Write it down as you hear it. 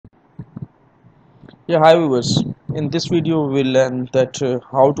Yeah, hi viewers. In this video, we'll learn that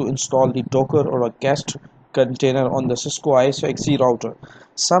how to install the Docker or a guest container on the Cisco ISO-XE router.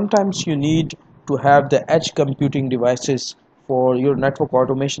 Sometimes you need to have the edge computing devices for your network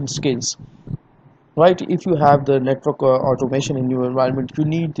automation skills. Right? If you have the network automation in your environment, you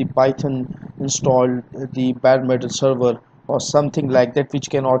need the Python installed, the bare metal server or something like that, which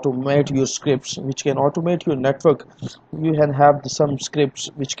can automate your scripts, which can automate your network. You can have some scripts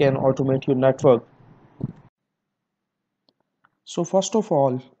which can automate your network. So first of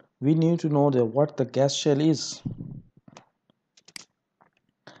all, we need to know what the gas shell is.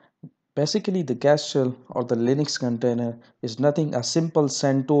 Basically, the gas shell or the Linux container is nothing a simple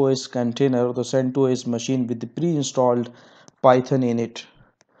CentOS container or the CentOS machine with the pre-installed Python in it.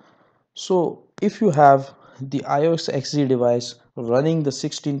 So if you have the iOS XE device running the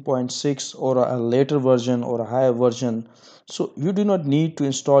 16.6 or a later version or a higher version, so you do not need to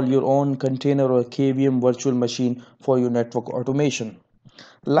install your own container or KVM virtual machine for your network automation.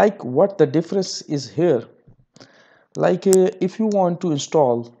 Like what the difference is here, if you want to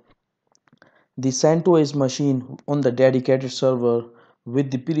install the CentOS machine on the dedicated server with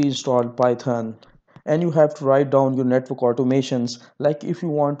the pre-installed Python, and you have to write down your network automations, like if you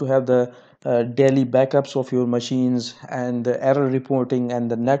want to have the daily backups of your machines and the error reporting and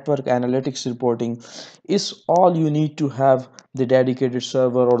the network analytics reporting, is all you need to have the dedicated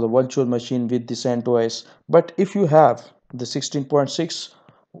server or the virtual machine with the CentOS. But if you have the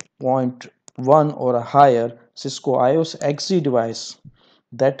 16.6.1 or a higher Cisco iOS XE device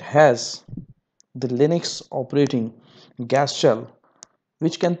that has the Linux operating gas shell,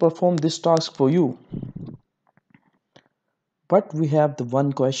 which can perform this task for you. But we have the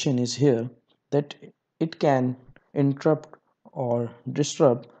one question is here, that it can interrupt or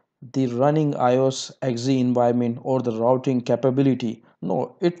disrupt the running iOS XE environment or the routing capability.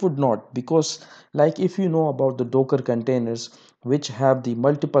 No, it would not, because like if you know about the Docker containers which have the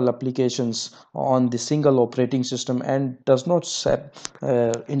multiple applications on the single operating system and does not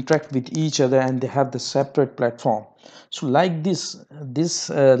interact with each other, and they have the separate platform. So like this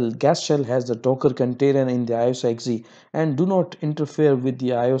gas shell has the Docker container in the iOS XE and do not interfere with the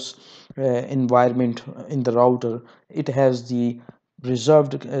iOS environment in the router. It has the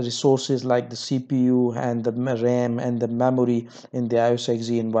reserved resources like the CPU and the RAM and the memory in the iOS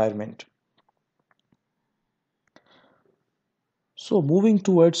XE environment. So moving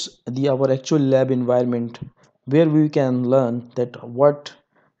towards the our actual lab environment, where we can learn that what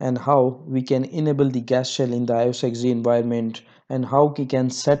and how we can enable the gas shell in the iOS XE environment, and how we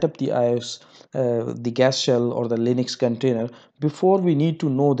can set up the iOS the gas shell or the Linux container. Before, we need to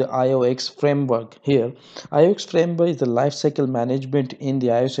know the IOX framework here. IOX framework is the lifecycle management in the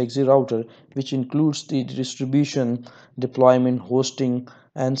iOS XE router, which includes the distribution, deployment, hosting,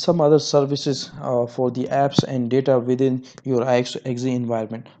 and some other services for the apps and data within your IXE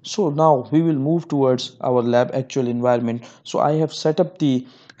environment. So now we will move towards our lab actual environment. So I have set up the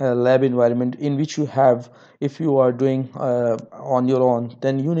lab environment in which you have, if you are doing on your own,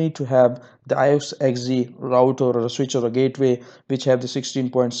 then you need to have the iOS XE router or a switch or a gateway which have the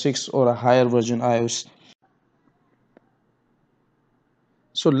 16.6 or a higher version iOS.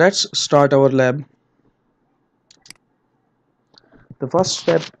 So let's start our lab. The first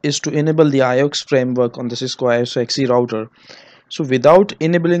step is to enable the IOX framework on the Cisco IOS XE router. So without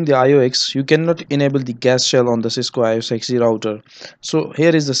enabling the IOX, you cannot enable the gas shell on the Cisco IOS XE router. So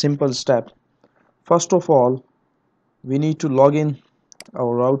here is the simple step. First of all, we need to log in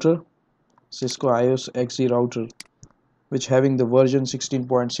our router, Cisco IOS XE router, which having the version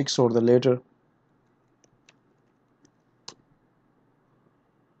 16.6 or the later.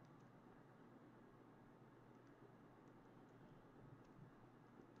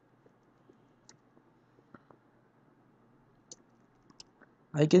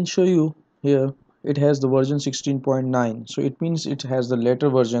 I can show you here, it has the version 16.9, so it means it has the later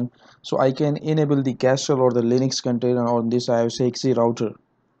version. So I can enable the gas shell or the Linux container on this IOS XE router.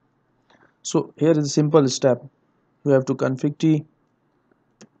 So here is a simple step. You have to config t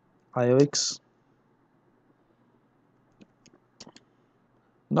IOX.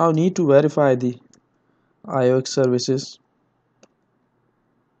 Now need to verify the IOX services.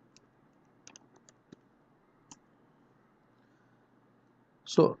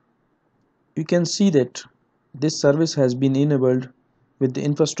 So you can see that this service has been enabled with the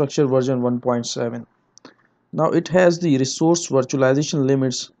infrastructure version 1.7. Now it has the resource virtualization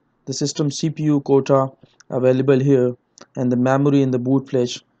limits, the system CPU quota available here, and the memory in the boot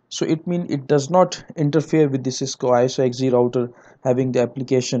flash. So it means it does not interfere with the Cisco ISO XE router having the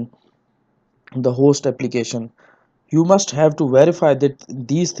application, the host application. You must have to verify that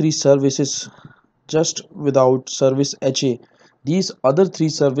these three services just without service HA. These other three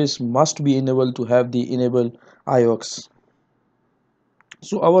services must be enabled to have the enable IOX.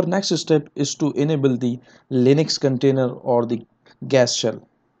 So our next step is to enable the Linux container or the gas shell.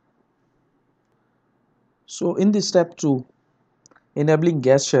 So in this step 2, enabling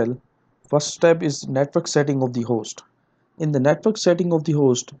gas shell, first step is network setting of the host. In the network setting of the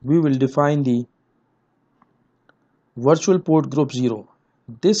host, we will define the virtual port group 0.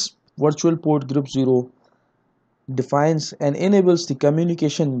 This virtual port group 0 defines and enables the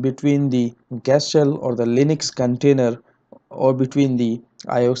communication between the gas shell or the Linux container or between the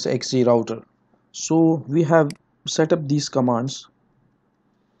IOS XE router. So we have set up these commands.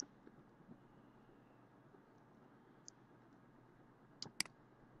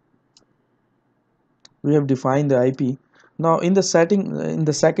 We have defined the IP. Now in the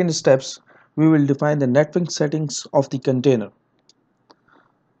second steps, we will define the network settings of the container.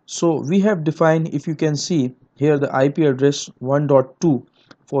 So we have defined, if you can see here, the IP address 1.2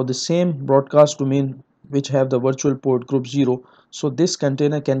 for the same broadcast domain which have the virtual port group 0. So this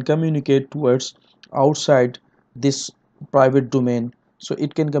container can communicate towards outside this private domain, so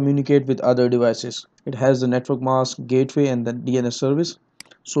it can communicate with other devices. It has the network mask, gateway and the DNS service.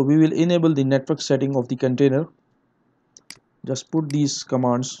 So we will enable the network setting of the container. Just put these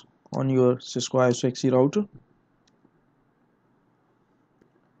commands on your Cisco ISO router.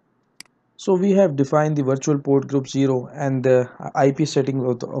 So we have defined the virtual port group 0 and the IP setting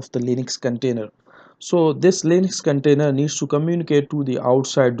of the Linux container. So this Linux container needs to communicate to the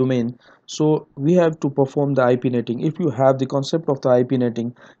outside domain. So we have to perform the IP netting. If you have the concept of the IP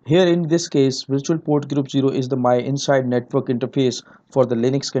netting, here in this case, virtual port group 0 is the my inside network interface for the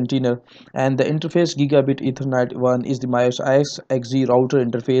Linux container, and the interface gigabit Ethernet 1 is the MyOS XZ router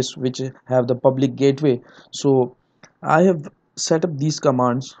interface, which have the public gateway. So I have set up these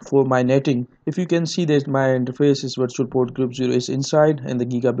commands for my netting. If you can see that my interface is virtual port group 0 is inside and the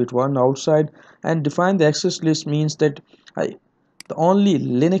gigabit 1 outside, and define the access list means that the only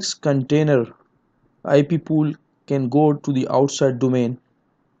Linux container IP pool can go to the outside domain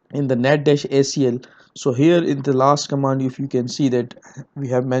in the net-acl. So here in the last command, if you can see that we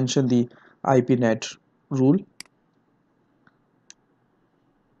have mentioned the IP net rule.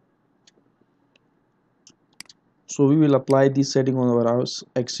 So we will apply this setting on our house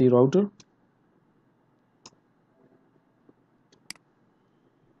XC router.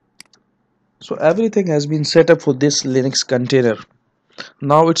 So everything has been set up for this Linux container.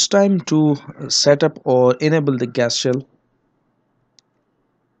 Now it's time to set up or enable the gas shell.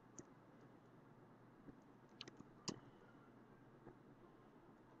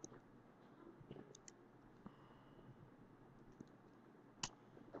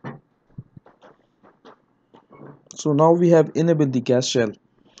 So now we have enabled the gas shell.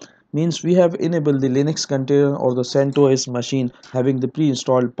 Means we have enabled the Linux container or the CentOS machine having the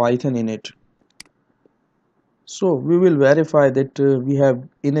pre-installed Python in it. So we will verify that we have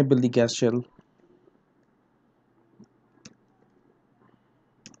enabled the gas shell.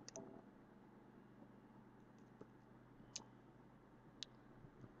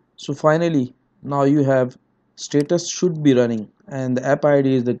 So finally, now you have status should be running, and the app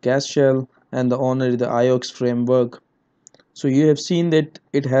ID is the gas shell and the owner is the IOX framework. So you have seen that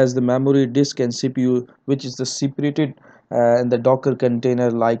it has the memory, disk and CPU, which is the separated and the Docker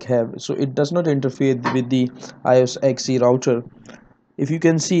container like have. So it does not interfere with the iOS XE router. If you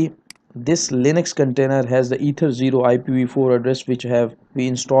can see, this Linux container has the Ether0 IPv4 address which have we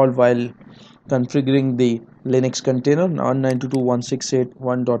installed while configuring the Linux container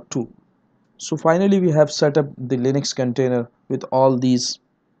 192.168.1.2. So finally we have set up the Linux container with all these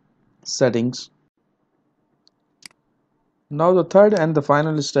settings. Now the third and the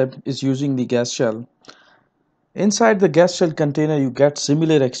final step is using the gas shell. Inside the gas shell container you get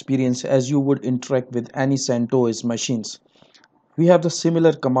similar experience as you would interact with any CentOS machines. We have the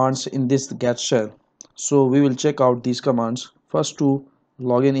similar commands in this gas shell. So we will check out these commands. First, to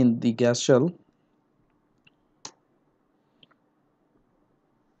log in the gas shell.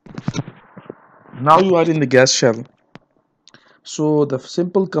 Now you are in the gas shell. So the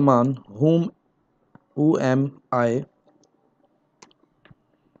simple command who am I.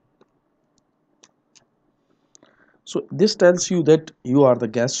 So this tells you that you are the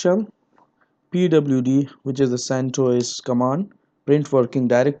gas shell. pwd, which is the CentOS command, print working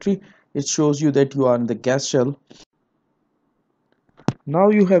directory. It shows you that you are in the gas shell. Now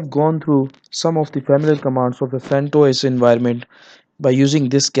you have gone through some of the familiar commands of the CentOS environment by using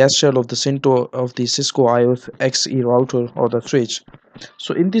this gas shell of the Cisco IOS XE router or the switch.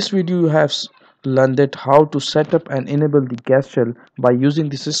 So in this video you have learn that how to set up and enable the gas shell by using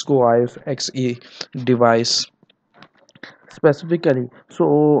the Cisco IOS XE device specifically.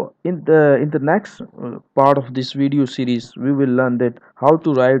 So in the next part of this video series, we will learn that how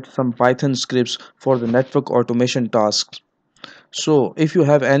to write some Python scripts for the network automation tasks. So if you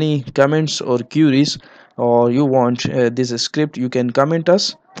have any comments or queries, or you want this script, you can comment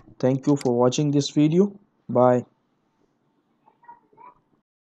us. Thank you for watching this video. Bye.